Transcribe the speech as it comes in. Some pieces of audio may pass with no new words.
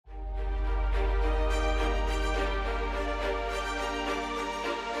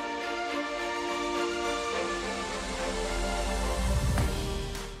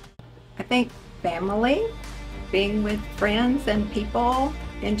think family, being with friends and people,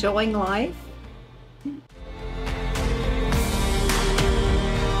 enjoying life.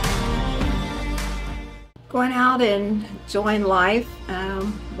 Going out and enjoying life,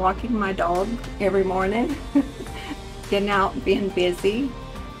 walking my dog every morning, getting out and being busy,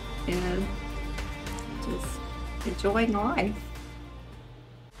 and just enjoying life.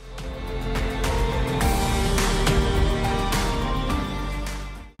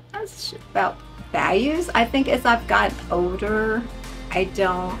 That's about values. I think as I've gotten older, I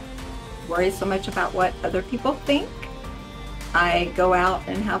don't worry so much about what other people think. I go out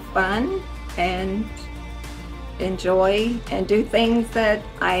and have fun and enjoy and do things that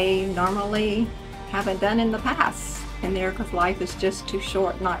I normally haven't done in the past in there, because life is just too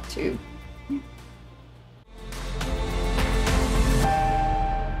short not to.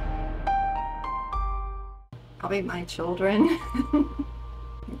 Probably my children,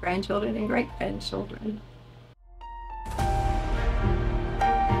 grandchildren and great-grandchildren.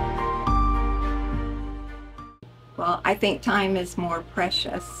 Well, I think time is more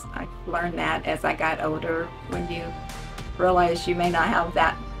precious. I've learned that as I got older, when you realize you may not have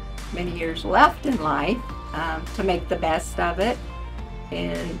that many years left in life, to make the best of it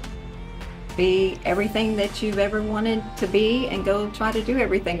and be everything that you've ever wanted to be, and go try to do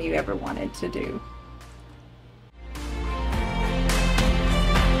everything you ever wanted to do.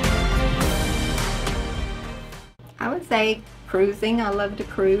 I would say cruising. I love to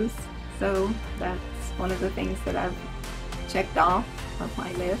cruise, so that's one of the things that I've checked off of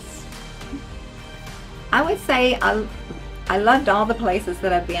my list. I would say I loved all the places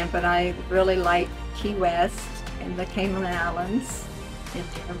that I've been, but I really like Key West and the Cayman Islands.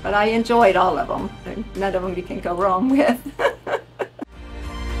 But I enjoyed all of them. None of them you can go wrong with.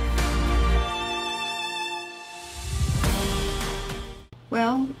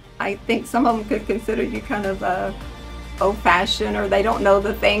 Well, I think some of them could consider you kind of old-fashioned, or they don't know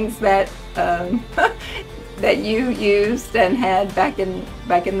the things that that you used and had back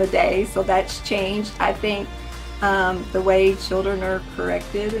in the day. So that's changed. I think the way children are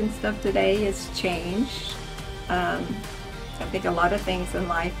corrected and stuff today has changed. I think a lot of things in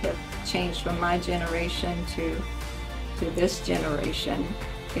life have changed from my generation to this generation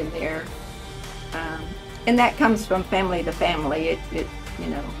in there, and that comes from family to family. It you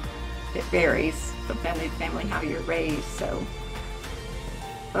know, it varies from family to family how you're raised. So,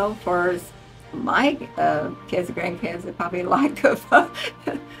 well, for my kids and grandkids, they probably lack of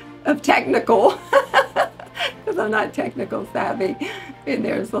technical, because I'm not technical savvy in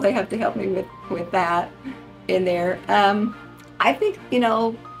there, so they have to help me with that in there. I think, you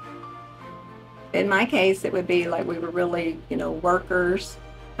know, in my case, it would be like we were really, you know, workers,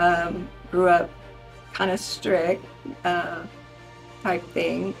 grew up kind of strict type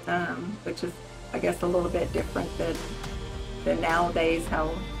thing, which is, I guess, a little bit different than nowadays,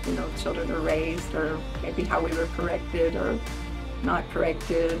 how, you know, children are raised, or maybe how we were corrected or not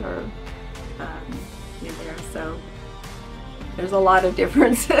corrected, or in there. So there's a lot of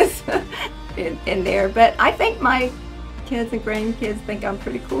differences in there, but I think my kids and grandkids think I'm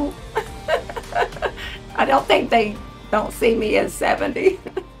pretty cool. I don't think they don't see me as 70.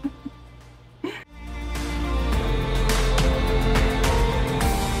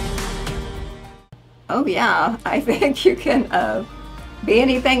 Oh yeah, I think you can be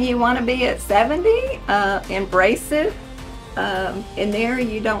anything you want to be at 70. Embrace it. In there,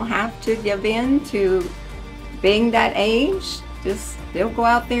 you don't have to give in to being that age. Just still go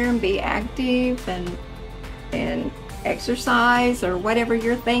out there and be active and exercise, or whatever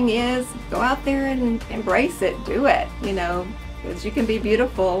your thing is. Go out there and embrace it. Do it, you know, because you can be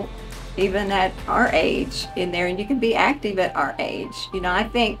beautiful even at our age in there, and you can be active at our age. You know, I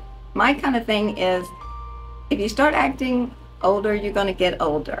think my kind of thing is, if you start acting older, you're going to get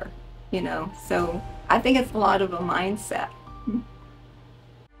older, you know. So I think it's a lot of a mindset.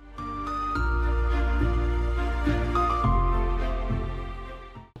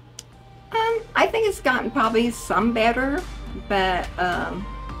 I think it's gotten probably some better, but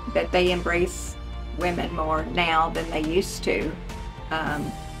that they embrace women more now than they used to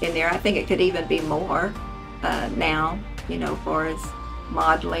in there. I think it could even be more now, you know, for as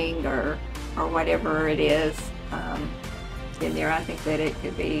modeling or whatever it is in there. I think that it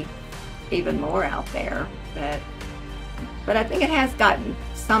could be even more out there, but I think it has gotten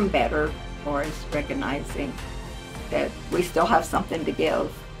some better for us recognizing that we still have something to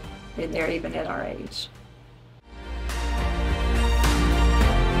give in there, even at our age.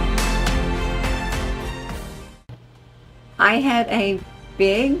 I had a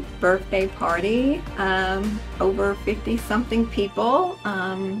big birthday party, over 50-something people.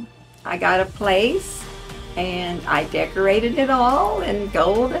 I got a place and I decorated it all in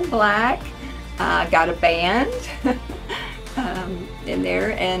gold and black. Got a band in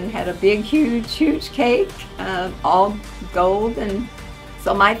there and had a big, huge cake, all gold. And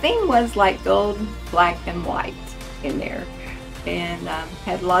so my theme was like gold, black, and white in there. And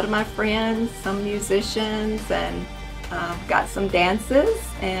had a lot of my friends, some musicians, and got some dances.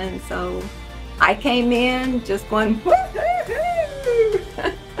 And so I came in just going, woo-hoo-hoo!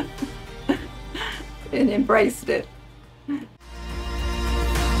 And embraced it.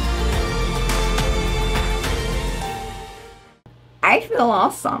 I feel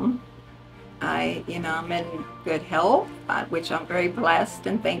awesome. I'm in good health, which I'm very blessed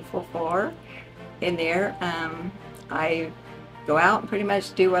and thankful for in there. I go out and pretty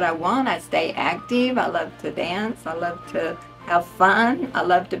much do what I want. I stay active. I love to dance. I love to have fun. I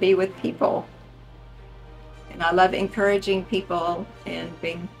love to be with people. And I love encouraging people and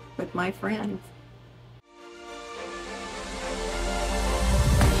being with my friends.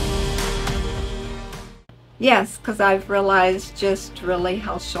 Yes, because I've realized just really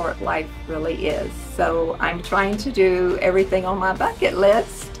how short life really is. So I'm trying to do everything on my bucket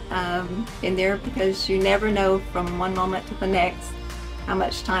list in there, because you never know from one moment to the next how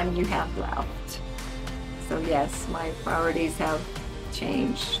much time you have left. So yes, my priorities have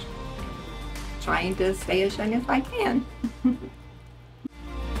changed. Trying to stay as young as I can.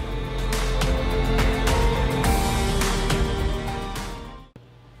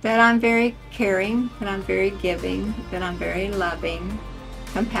 That I'm very caring, that I'm very giving, that I'm very loving,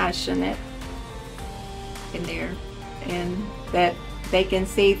 compassionate in there, and that they can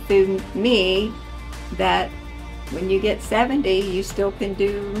see through me that when you get 70, you still can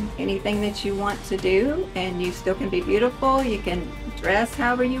do anything that you want to do, and you still can be beautiful. You can dress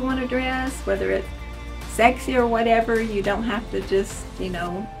however you want to dress, whether it's sexy or whatever. You don't have to just,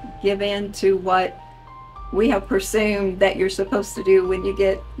 give in to what we have presumed that you're supposed to do when you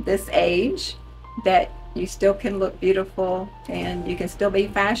get this age, that you still can look beautiful and you can still be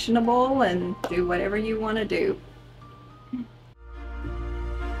fashionable and do whatever you want to do.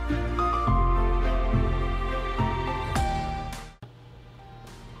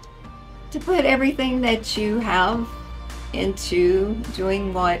 To put everything that you have into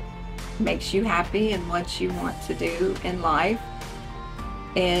doing what makes you happy and what you want to do in life,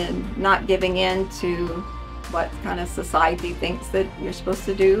 and not giving in to what kind of society thinks that you're supposed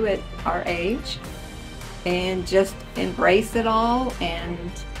to do at our age, and just embrace it all and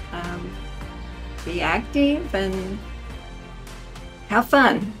be active and have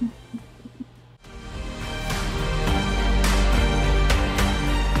fun.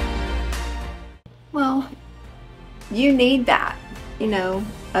 Well, you need that.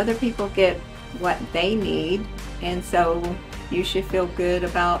 Other people get what they need, and so you should feel good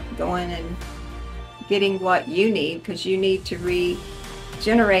about going and getting what you need, because you need to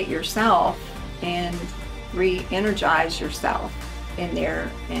regenerate yourself and re-energize yourself in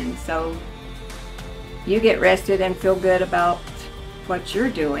there. And so you get rested and feel good about what you're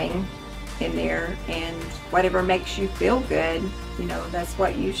doing in there, and whatever makes you feel good, that's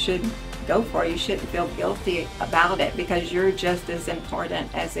what you should go for. You shouldn't feel guilty about it, because you're just as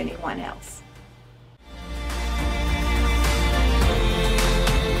important as anyone else.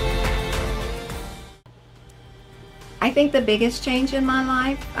 I think the biggest change in my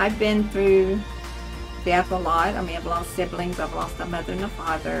life, I've been through death a lot. I've lost siblings, I've lost a mother and a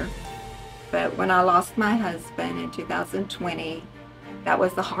father. But when I lost my husband in 2020, that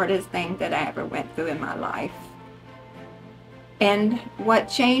was the hardest thing that I ever went through in my life. And what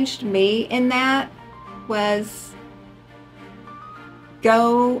changed me in that was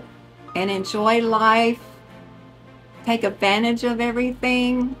go and enjoy life, take advantage of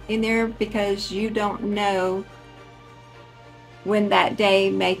everything in there, because you don't know when that day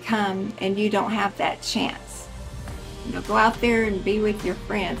may come and you don't have that chance. Go out there and be with your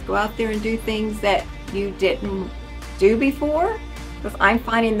friends. Go out there and do things that you didn't do before, because I'm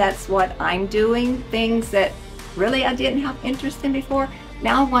finding that's what I'm doing. Things that really I didn't have interest in before,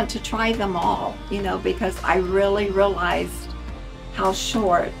 now I want to try them all, because I really realized how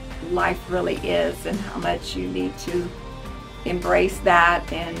short life really is and how much you need to embrace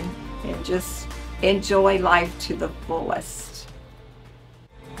that and just enjoy life to the fullest.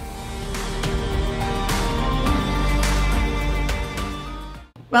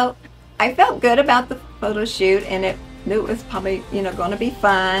 Well, I felt good about the photo shoot, and knew it was probably, going to be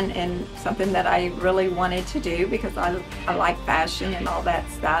fun and something that I really wanted to do, because I like fashion and all that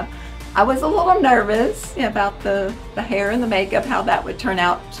stuff. I was a little nervous about the hair and the makeup, how that would turn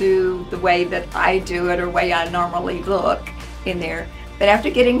out to the way that I do it or way I normally look in there. But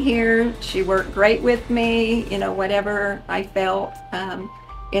after getting here, she worked great with me, you know, whatever I felt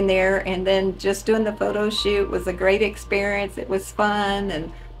in there. And then just doing the photo shoot was a great experience. It was fun,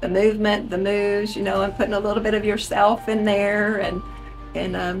 and the movement, the moves, you know, and putting a little bit of yourself in there,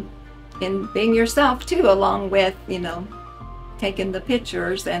 and being yourself too, along with, you know, taking the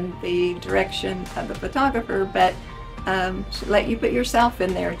pictures and the direction of the photographer, but let you put yourself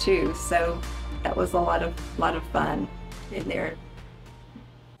in there too. So that was a lot of fun in there.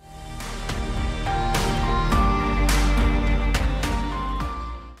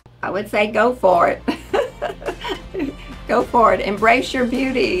 I would say go for it. Go for it. Embrace your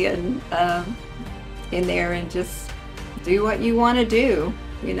beauty, and in there, and just do what you want to do.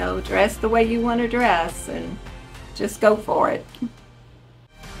 You know, dress the way you want to dress, and just go for it.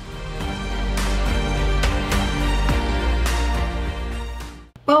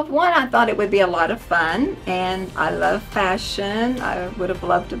 Well, one, I thought it would be a lot of fun, and I love fashion. I would have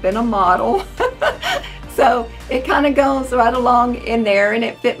loved to have been a model. So it kind of goes right along in there, and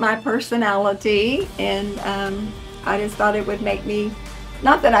it fit my personality, and I just thought it would make me,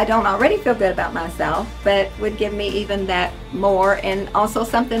 not that I don't already feel good about myself, but would give me even that more, and also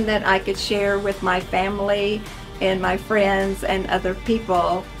something that I could share with my family and my friends and other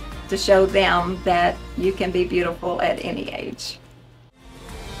people, to show them that you can be beautiful at any age.